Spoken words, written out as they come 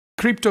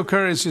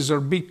cryptocurrencies or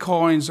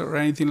bitcoins or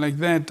anything like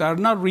that are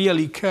not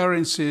really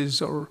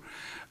currencies or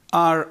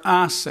are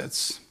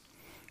assets.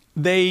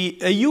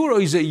 A euro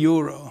is a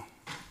euro.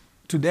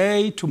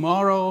 Today,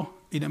 tomorrow,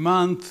 in a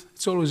month,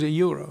 it's always a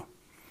euro.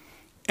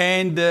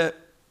 And the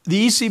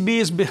ECB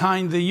is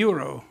behind the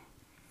euro.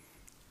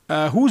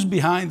 Who's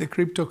behind the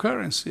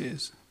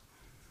cryptocurrencies?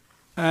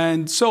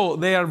 And so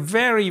they are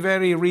very,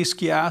 very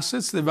risky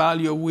assets, the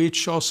value of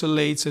which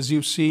oscillates, as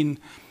you've seen,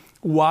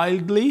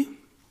 wildly.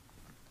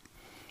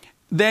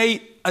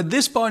 At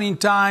this point in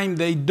time,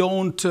 they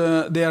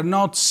are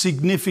not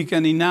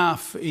significant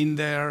enough in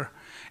their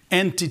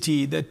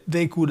entity that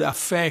they could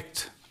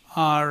affect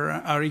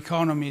our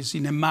economies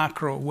in a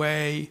macro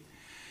way.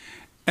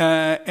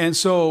 And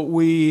so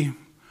we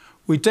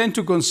tend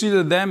to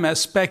consider them as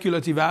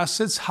speculative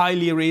assets,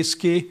 highly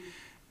risky.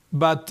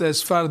 But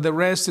as far as the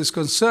rest is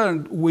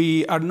concerned,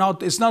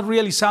 it's not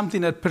really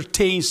something that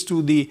pertains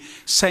to the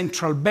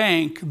central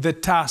bank, the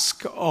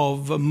task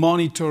of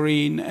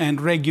monitoring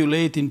and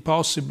regulating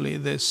possibly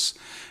this.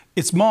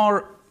 It's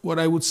more, what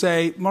I would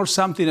say, more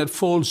something that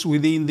falls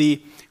within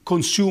the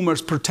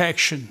consumer's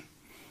protection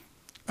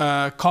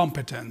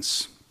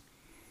competence,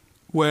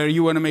 where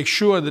you want to make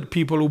sure that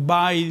people who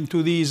buy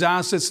into these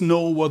assets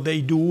know what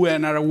they do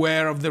and are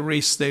aware of the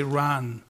risks they run.